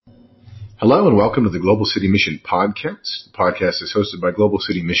Hello and welcome to the Global City Mission Podcast. The podcast is hosted by Global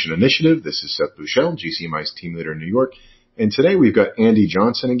City Mission Initiative. This is Seth Bushell, GCMI's team leader in New York. And today we've got Andy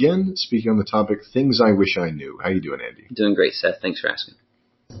Johnson again, speaking on the topic, Things I Wish I Knew. How you doing, Andy? Doing great, Seth. Thanks for asking.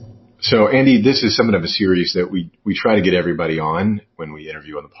 So, Andy, this is something of a series that we try to get everybody on when we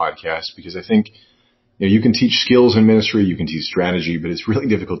interview on the podcast, because I think you can teach skills in ministry, you can teach strategy, but it's really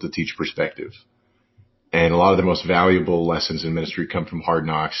difficult to teach perspective. And a lot of the most valuable lessons in ministry come from hard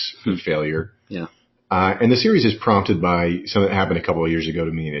knocks and failure. Yeah. And the series is prompted by something that happened a couple of years ago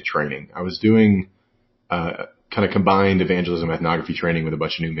to me in a training. I was doing kind of combined evangelism ethnography training with a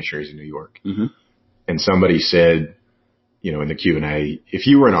bunch of new missionaries in New York. Mm-hmm. And somebody said, in the Q&A, if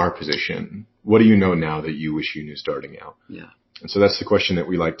you were in our position, what do you know now that you wish you knew starting out? Yeah. And so that's the question that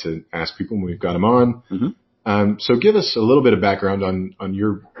we like to ask people when we've got them on. Mm-hmm. So give us a little bit of background on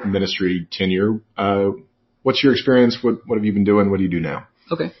your ministry tenure. What's your experience? What have you been doing? What do you do now?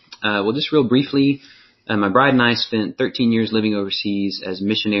 Okay. Well, just real briefly, my bride and I spent 13 years living overseas as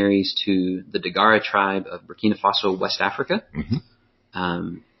missionaries to the Dagara tribe of Burkina Faso, West Africa.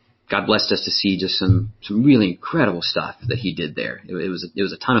 Mm-hmm. God blessed us to see just some really incredible stuff that he did there. It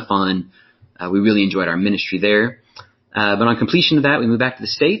was a ton of fun. We really enjoyed our ministry there. But on completion of that, we moved back to the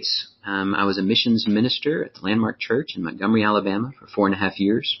States. I was a missions minister at the Landmark Church in Montgomery, Alabama for 4.5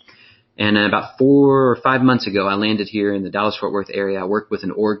 years. And about 4 or 5 months ago, I landed here in the Dallas-Fort Worth area. I work with an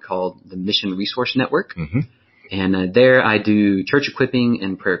org called the Mission Resource Network. Mm-hmm. And there I do church equipping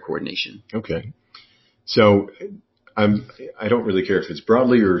and prayer coordination. Okay. So I don't really care if it's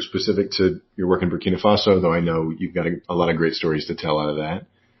broadly or specific to your work in Burkina Faso, though I know you've got a lot of great stories to tell out of that.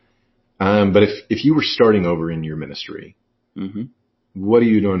 But if you were starting over in your ministry, mm-hmm. What do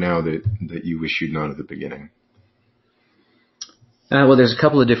you know now that you wish you'd known at the beginning? Well, there's a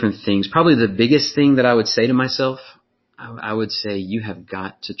couple of different things. Probably the biggest thing that I would say to myself, I would say you have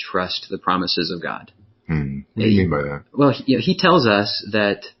got to trust the promises of God. What do you mean by that? Well, he tells us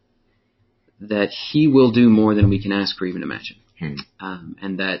that he will do more than we can ask or even imagine.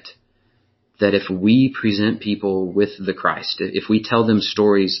 And that if we present people with the Christ, if we tell them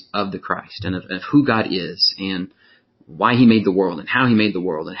stories of the Christ and of who God is and why he made the world and how he made the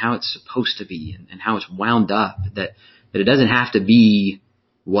world and how it's supposed to be and how it's wound up, that it doesn't have to be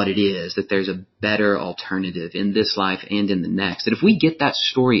what it is, that there's a better alternative in this life and in the next. That if we get that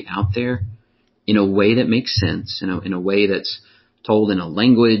story out there in a way that makes sense, in a way that's told in a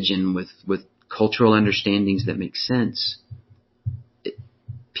language and with cultural understandings that make sense,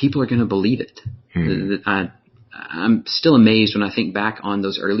 people are going to believe it. I'm still amazed when I think back on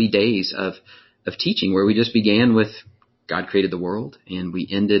those early days of teaching, where we just began with God created the world and we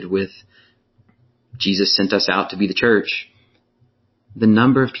ended with Jesus sent us out to be the church. The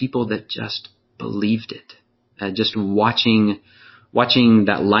number of people that just believed it, just watching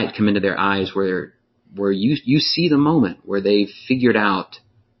that light come into their eyes, where you see the moment where they figured out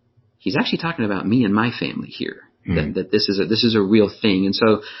he's actually talking about me and my family here. That this is a real thing. And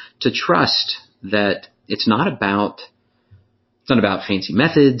so to trust that it's not about fancy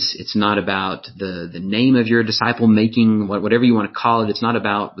methods. It's not about the name of your disciple making, whatever you want to call it. It's not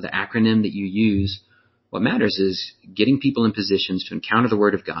about the acronym that you use. What matters is getting people in positions to encounter the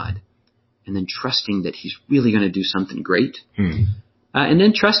Word of God and then trusting that he's really going to do something great. And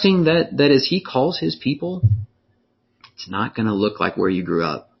then trusting that as he calls his people, it's not going to look like where you grew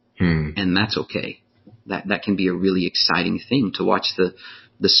up. And that's okay. That can be a really exciting thing to watch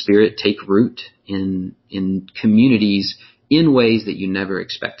the Spirit take root in communities in ways that you never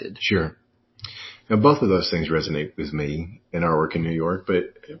expected. Sure. Now, both of those things resonate with me in our work in New York,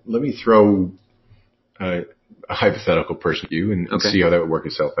 but let me throw a hypothetical person at you and see how that would work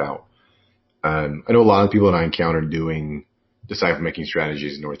itself out. I know a lot of people that I encountered doing disciple-making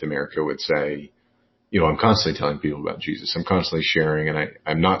strategies in North America would say, I'm constantly telling people about Jesus. I'm constantly sharing, and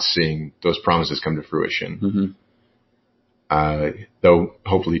I'm not seeing those promises come to fruition. Mm-hmm. Though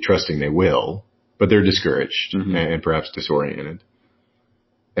hopefully trusting they will, but they're discouraged and perhaps disoriented.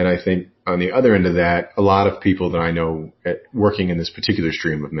 And I think on the other end of that, a lot of people that I know working in this particular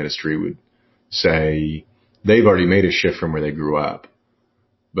stream of ministry would say they've already made a shift from where they grew up,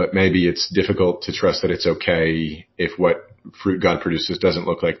 but maybe it's difficult to trust that it's okay if what fruit God produces doesn't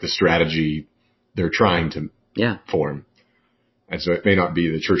look like the strategy they're trying to form. And so it may not be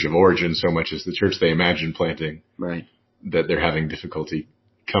the church of origin so much as the church they imagine planting, right? That they're having difficulty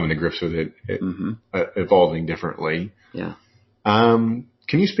coming to grips with it evolving differently. Yeah.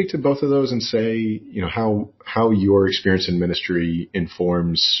 Can you speak to both of those and say, how your experience in ministry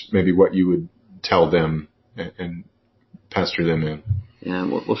informs maybe what you would tell them and pastor them in? Yeah.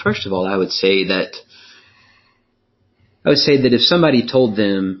 Well, first of all, I would say that I would say that if somebody told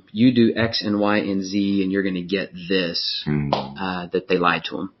them, you do X and Y and Z and you're going to get this, that they lied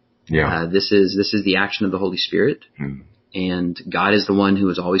to them. Yeah. This is the action of the Holy Spirit. And God is the one who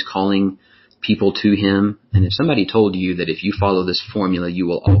is always calling people to him. And if somebody told you that if you follow this formula, you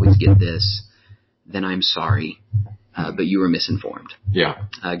will always get this, then I'm sorry. But you were misinformed. Yeah.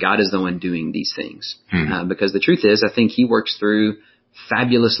 God is the one doing these things. Because the truth is, I think he works through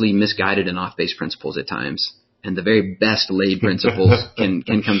fabulously misguided and off-base principles at times. And the very best laid principles can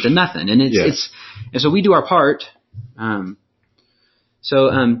come to nothing. And and so we do our part. So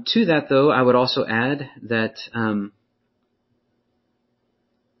to that though, I would also add that,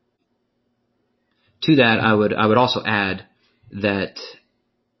 I would also add that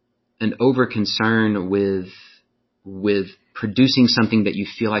an over concern with producing something that you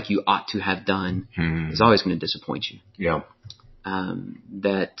feel like you ought to have done is always going to disappoint you. Yeah.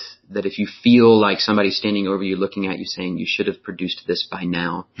 That if you feel like somebody's standing over you, looking at you, saying you should have produced this by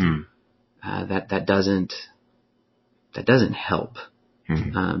now, that doesn't help.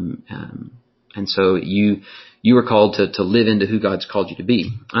 And so you are called to live into who God's called you to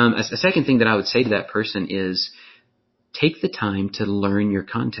be. A second thing that I would say to that person is take the time to learn your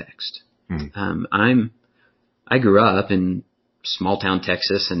context. I grew up in small town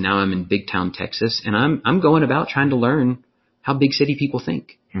Texas, and now I'm in big town Texas, and I'm going about trying to learn how big city people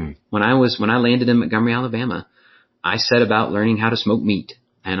think. When I landed in Montgomery, Alabama, I set about learning how to smoke meat,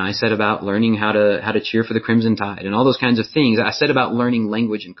 and I set about learning how to cheer for the Crimson Tide and all those kinds of things. I set about learning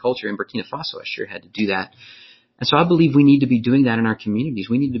language and culture. In Burkina Faso, I sure had to do that. And so I believe we need to be doing that in our communities.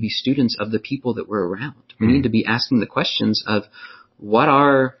 We need to be students of the people that we're around. We need to be asking the questions of what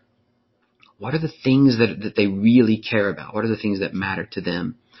are the things that they really care about? What are the things that matter to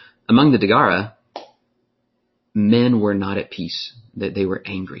them? Among the Dagara, men were not at peace. That they were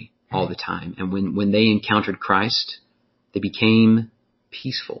angry all the time. And when they encountered Christ, they became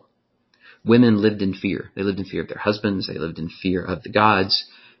peaceful. Women lived in fear. They lived in fear of their husbands. They lived in fear of the gods.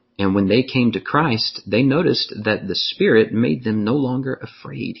 And when they came to Christ, they noticed that the Spirit made them no longer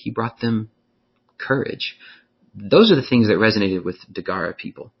afraid. He brought them courage. Those are the things that resonated with Dagara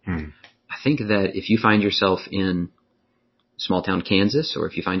people. I think that if you find yourself in small town Kansas, or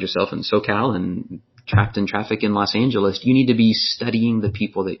if you find yourself in SoCal and trapped in traffic in Los Angeles, you need to be studying the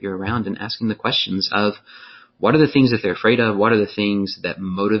people that you're around and asking the questions of what are the things that they're afraid of? What are the things that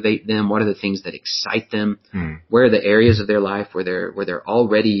motivate them? What are the things that excite them? Where are the areas of their life where they're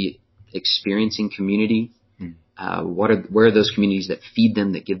already experiencing community? Where are those communities that feed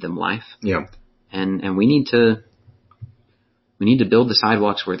them, that give them life? Yeah. And we need to build the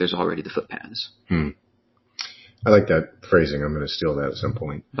sidewalks where there's already the footpaths. I like that phrasing. I'm going to steal that at some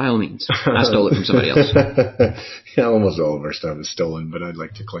point. By all means. I stole it from somebody else. Yeah, almost all of our stuff is stolen, but I'd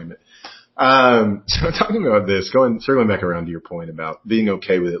like to claim it. So talking about this, circling back around to your point about being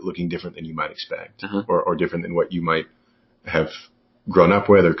okay with it looking different than you might expect, or different than what you might have grown up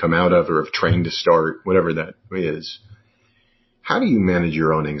with or come out of or have trained to start, whatever that is. How do you manage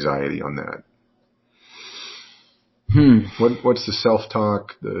your own anxiety on that? What's the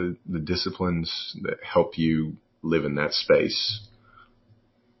self-talk, the disciplines that help you live in that space?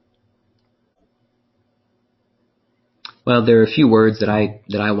 Well, there are a few words that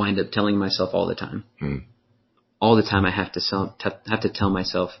I wind up telling myself all the time. All the time I have to tell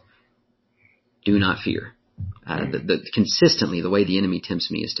myself, do not fear. Consistently, the way the enemy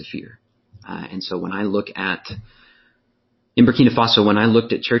tempts me is to fear. And so when I look in Burkina Faso, when I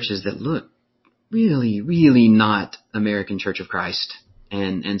looked at churches that look really, really not American Church of Christ,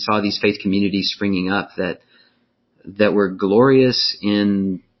 and saw these faith communities springing up that were glorious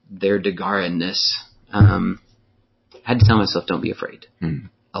in their Dagara-ness, I had to tell myself, don't be afraid,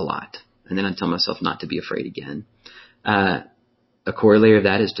 a lot. And then I'd tell myself not to be afraid again. A corollary of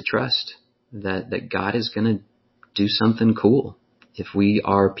that is to trust that God is going to do something cool if we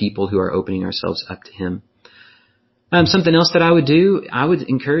are people who are opening ourselves up to Him. Something else that I would do, I would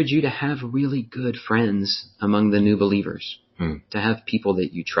encourage you to have really good friends among the new believers, to have people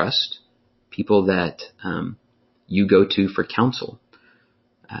that you trust, people that you go to for counsel.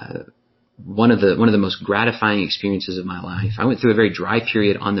 One of the most gratifying experiences of my life, I went through a very dry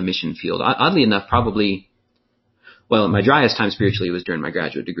period on the mission field. Oddly enough, my driest time spiritually was during my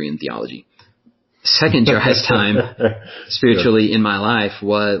graduate degree in theology. Second driest time spiritually in my life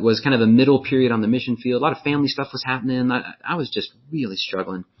was kind of a middle period on the mission field. A lot of family stuff was happening. I was just really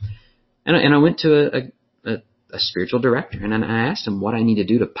struggling. And I went to a spiritual director, and I asked him what I need to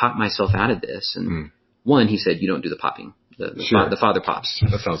do to pop myself out of this. And one, he said, you don't do the popping. The Father pops.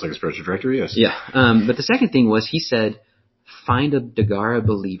 That sounds like a spiritual director, yes. Yeah. But the second thing was, he said, find a Dagara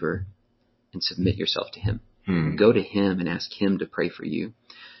believer and submit yourself to him. Go to him and ask him to pray for you.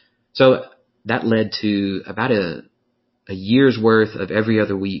 So that led to about a year's worth of every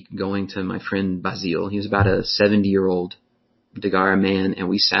other week going to my friend Basile. He was about a 70-year-old Dagara man, and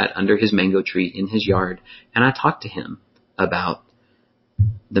we sat under his mango tree in his yard, and I talked to him about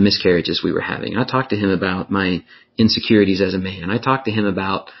the miscarriages we were having. I talked to him about my insecurities as a man. I talked to him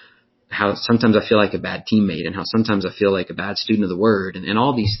about how sometimes I feel like a bad teammate and how sometimes I feel like a bad student of the word and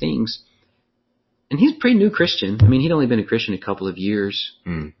all these things. And he's a pretty new Christian. I mean, he'd only been a Christian a couple of years.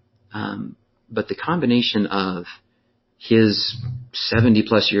 But the combination of his 70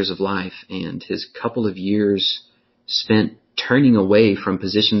 plus years of life and his couple of years spent turning away from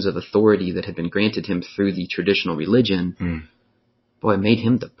positions of authority that had been granted him through the traditional religion, boy, it made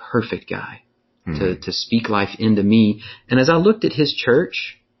him the perfect guy to speak life into me. And as I looked at his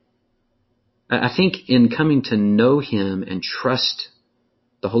church, I think in coming to know him and trust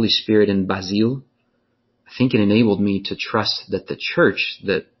the Holy Spirit in Basile, I think it enabled me to trust that the church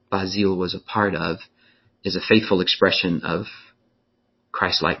that Basile was a part of is a faithful expression of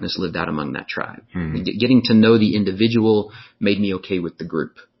Christ-likeness lived out among that tribe. Getting to know the individual made me okay with the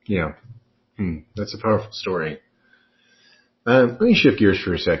group. Yeah. That's a powerful story. Let me shift gears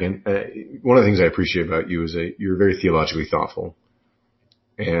for a second. One of the things I appreciate about you is that you're very theologically thoughtful.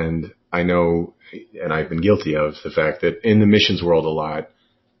 And I know, and I've been guilty of the fact that in the missions world a lot,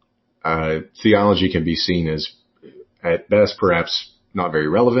 theology can be seen as, at best, perhaps not very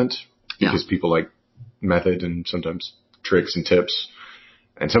relevant because people like method and sometimes tricks and tips.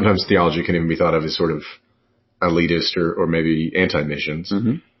 And sometimes theology can even be thought of as sort of elitist or maybe anti-missions.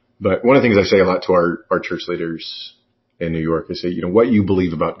 But one of the things I say a lot to our church leaders in New York is say, what you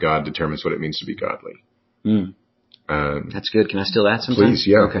believe about God determines what it means to be godly. That's good. Can I steal that sometime? Please,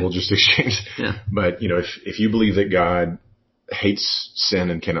 yeah. Okay. We'll just exchange. But, if you believe that God hates sin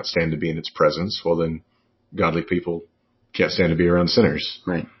and cannot stand to be in its presence, well, then godly people can't stand to be around sinners.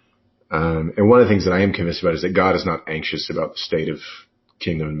 Right. And one of the things that I am convinced about is that God is not anxious about the state of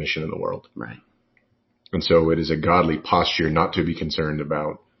kingdom and mission in the world. Right. And so it is a godly posture not to be concerned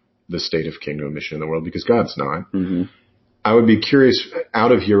about the state of kingdom and mission in the world because God's not. I would be curious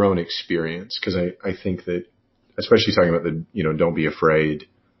out of your own experience, because I think that, especially talking about the, don't be afraid,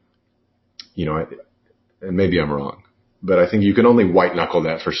 and maybe I'm wrong, but I think you can only white knuckle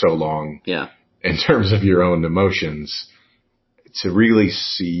that for so long in terms of your own emotions. To really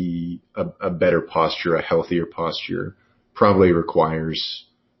see a better posture, a healthier posture, probably requires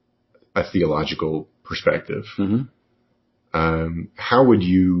a theological perspective. How would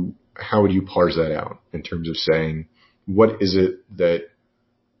you parse that out in terms of saying, what is it that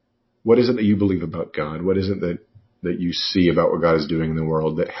you believe about God? What is it that you see about what God is doing in the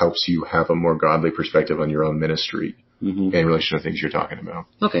world that helps you have a more godly perspective on your own ministry in relation to things you're talking about?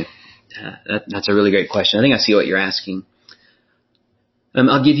 Okay. That's a really great question. I think I see what you're asking.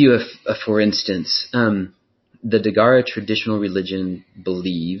 I'll give you a for instance. The Dagara traditional religion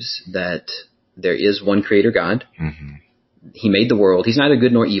believes that there is one creator God. He made the world. He's neither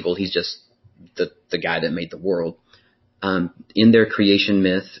good nor evil. He's just the guy that made the world. In their creation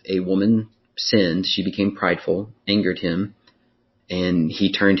myth, a woman sinned. She became prideful, angered him, and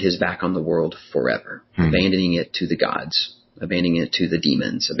he turned his back on the world forever, abandoning it to the gods, abandoning it to the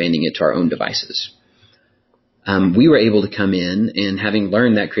demons, abandoning it to our own devices. We were able to come in, and having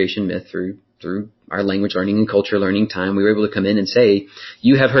learned that creation myth through our language learning and culture learning time, we were able to come in and say,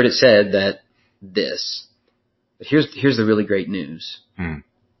 you have heard it said that this. But here's the really great news.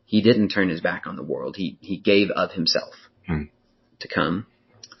 He didn't turn his back on the world. He gave of himself to come.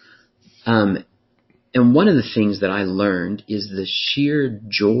 And one of the things that I learned is the sheer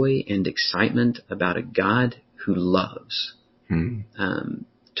joy and excitement about a God who loves.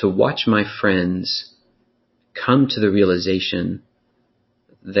 To watch my friends come to the realization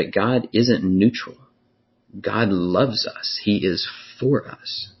that God isn't neutral. God loves us. He is for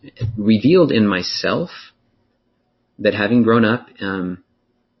us. Revealed in myself that having grown up,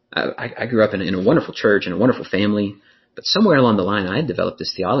 I grew up in a wonderful church and a wonderful family, but somewhere along the line I had developed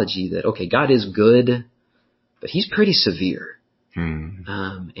this theology that, okay, God is good, but he's pretty severe.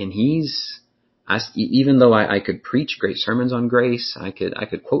 And even though I could preach great sermons on grace, I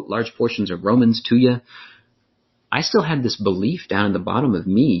could quote large portions of Romans to you, I still had this belief down in the bottom of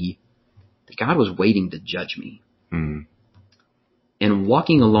me that God was waiting to judge me. And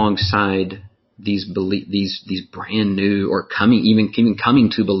walking alongside these brand new or even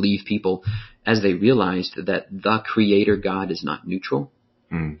coming to believe people as they realized that the Creator God is not neutral.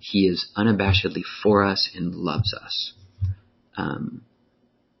 He is unabashedly for us and loves us.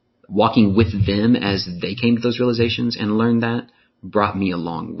 Walking with them as they came to those realizations and learned that brought me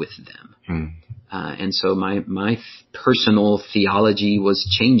along with them. And so my personal theology was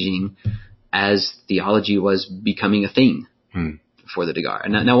changing as theology was becoming a thing for the Dagara.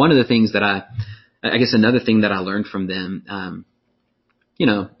 Now, one of the things that I guess another thing that I learned from them,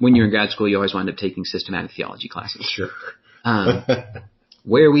 when you're in grad school, you always wind up taking systematic theology classes. Sure.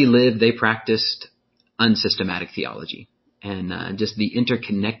 Where we lived, they practiced unsystematic theology, and just the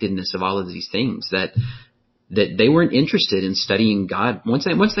interconnectedness of all of these things that they weren't interested in studying God. Once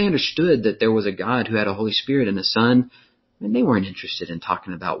they understood that there was a God who had a Holy Spirit and a Son, and they weren't interested in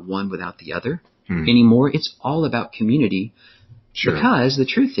talking about one without the other anymore. It's all about community. Sure. Because the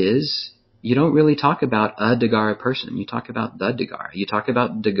truth is, you don't really talk about a Dagara person. You talk about the Dagara. You talk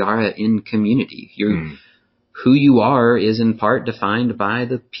about Dagara in community. Who you are is in part defined by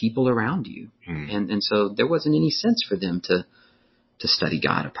the people around you. And so there wasn't any sense for them to study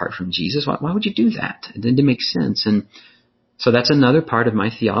God apart from Jesus. Why would you do that? It didn't make sense. And so that's another part of my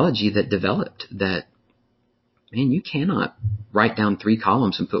theology that developed, that, man, you cannot write down 3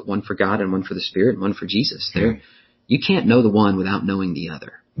 columns and put one for God and one for the Spirit and one for Jesus. You can't know the one without knowing the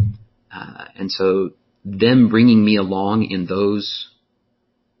other. And so them bringing me along in those,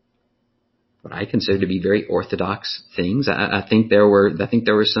 what I consider to be very orthodox things, I think there were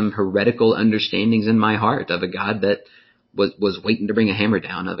some heretical understandings in my heart of a God that was waiting to bring a hammer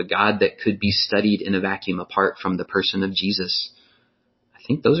down, of a God that could be studied in a vacuum apart from the person of Jesus. I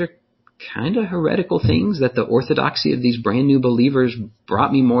think those are kind of heretical things that the orthodoxy of these brand new believers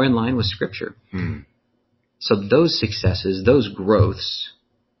brought me more in line with Scripture. So those successes, those growths,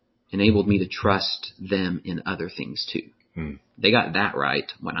 enabled me to trust them in other things too. They got that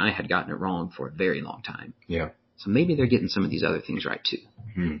right when I had gotten it wrong for a very long time. Yeah. So maybe they're getting some of these other things right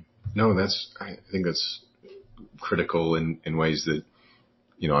too. No, I think that's critical in ways that,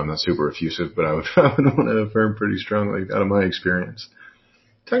 I'm not super effusive, but I would want to affirm pretty strongly out of my experience.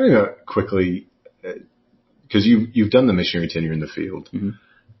 Talking about quickly, because you've done the missionary tenure in the field,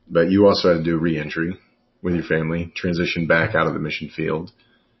 but you also had to do re-entry with your family, transition back out of the mission field.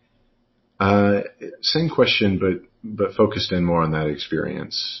 Same question, but focused in more on that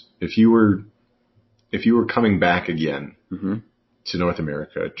experience. If you were coming back again to North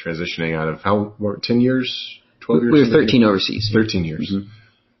America, transitioning out of 10 years, 12 years? We were 13 overseas. 13 years.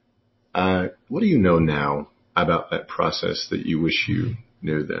 What do you know now about that process that you wish you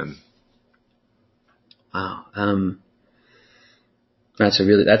knew then? Wow. That's a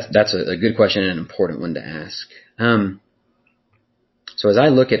good question and an important one to ask. So as I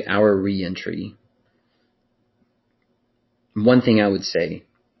look at our reentry, one thing I would say,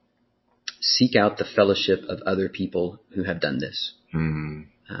 seek out the fellowship of other people who have done this.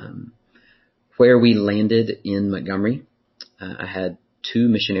 Where we landed in Montgomery, I had 2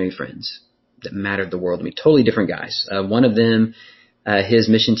 missionary friends that mattered the world to me, totally different guys. One of them, his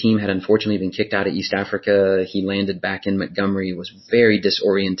mission team had unfortunately been kicked out of East Africa. He landed back in Montgomery, was very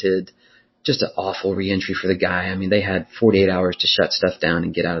disoriented. Just an awful reentry for the guy. I mean, they had 48 hours to shut stuff down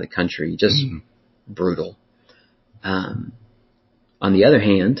and get out of the country. Just brutal. On the other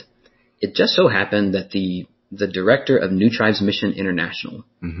hand, it just so happened that the director of New Tribes Mission International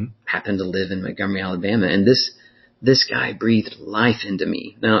happened to live in Montgomery, Alabama, and this guy breathed life into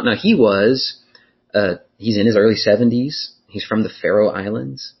me. Now he's in his early 70s. He's from the Faroe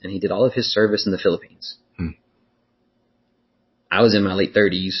Islands, and he did all of his service in the Philippines. I was in my late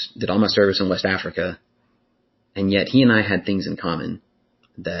 30s, did all my service in West Africa, and yet he and I had things in common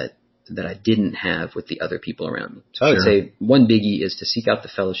that I didn't have with the other people around me. So I would say one biggie is to seek out the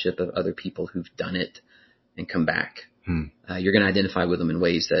fellowship of other people who've done it and come back. You're going to identify with them in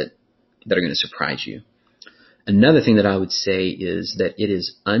ways that are going to surprise you. Another thing that I would say is that it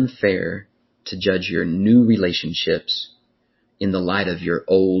is unfair to judge your new relationships in the light of your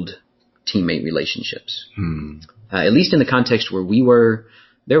old teammate relationships. At least in the context where we were,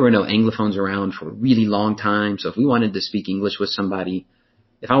 there were no Anglophones around for a really long time. So if we wanted to speak English with somebody,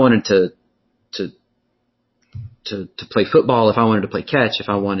 if I wanted to play football, if I wanted to play catch, if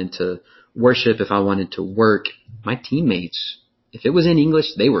I wanted to worship, if I wanted to work, my teammates, if it was in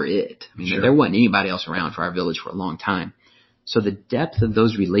English, they were it. I mean, there wasn't anybody else around for our village for a long time. So the depth of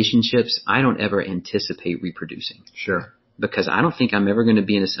those relationships, I don't ever anticipate reproducing. Because I don't think I'm ever going to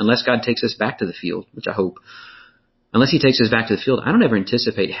be in this, unless God takes us back to the field, which I hope. Unless he takes us back to the field, I don't ever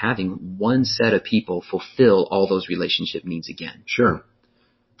anticipate having one set of people fulfill all those relationship needs again.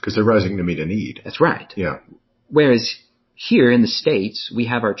 Because they're rising to meet a need. That's right. Whereas here in the States, we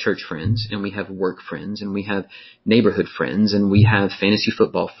have our church friends, and we have work friends, and we have neighborhood friends, and we have fantasy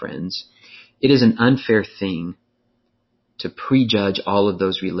football friends. It is an unfair thing to prejudge all of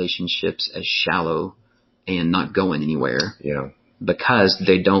those relationships as shallow and not going anywhere. because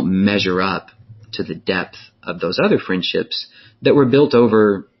they don't measure up to the depth of those other friendships that were built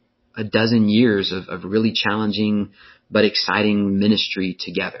over a dozen years of really challenging but exciting ministry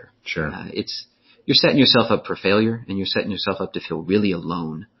together. Sure. You're setting yourself up for failure, and you're setting yourself up to feel really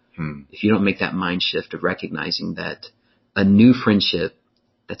alone if you don't make that mind shift of recognizing that a new friendship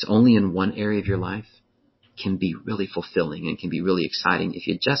that's only in one area of your life can be really fulfilling and can be really exciting if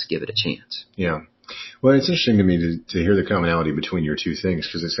you just give it a chance. Yeah. Well, it's interesting to me to hear the commonality between your two things,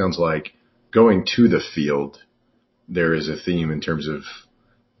 because it sounds like going to the field, there is a theme in terms of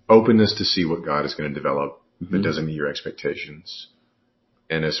openness to see what God is going to develop that doesn't meet your expectations,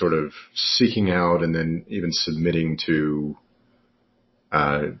 and a sort of seeking out and then even submitting to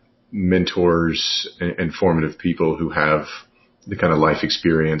mentors and formative people who have the kind of life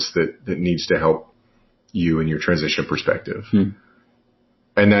experience that needs to help you in your transition perspective.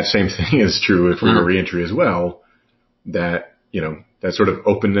 And that same thing is true for your reentry as well, that, that sort of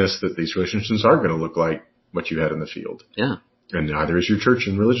openness that these relationships are going to look like what you had in the field. Yeah. And neither is your church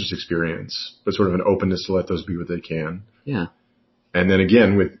and religious experience, but sort of an openness to let those be what they can. Yeah. And then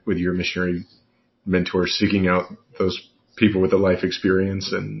again, with your missionary mentors, seeking out those people with a life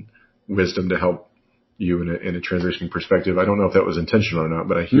experience and wisdom to help you in a transitioning perspective. I don't know if that was intentional or not,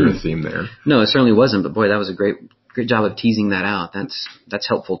 but I hear a theme there. No, it certainly wasn't. But boy, that was a great job of teasing that out. That's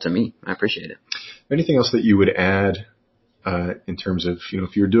helpful to me. I appreciate it. Anything else that you would add in terms of,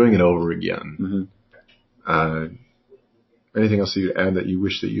 if you're doing it over again, anything else that you'd add that you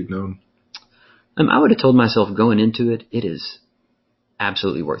wish that you'd known? I would have told myself going into it, it is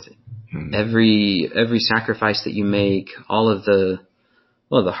absolutely worth it. Every sacrifice that you make, all of the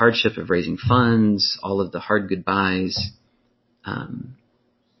hardship of raising funds, all of the hard goodbyes,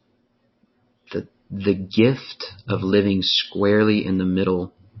 the gift of living squarely in the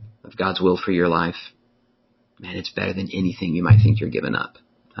middle of God's will for your life, man, it's better than anything you might think you're giving up.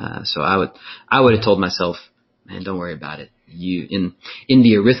 So I would have told myself, man, don't worry about it. You in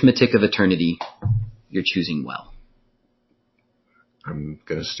the arithmetic of eternity, you're choosing well. I'm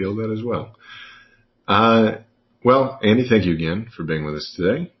going to steal that as well. Well, Andy, thank you again for being with us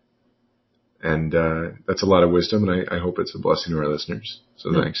today. And that's a lot of wisdom, and I hope it's a blessing to our listeners.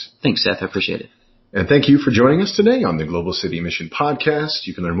 So thanks. Thanks, Seth. I appreciate it. And thank you for joining us today on the Global City Mission Podcast.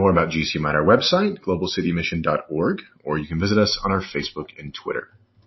 You can learn more about GCMI at our website, globalcitymission.org, or you can visit us on our Facebook and Twitter.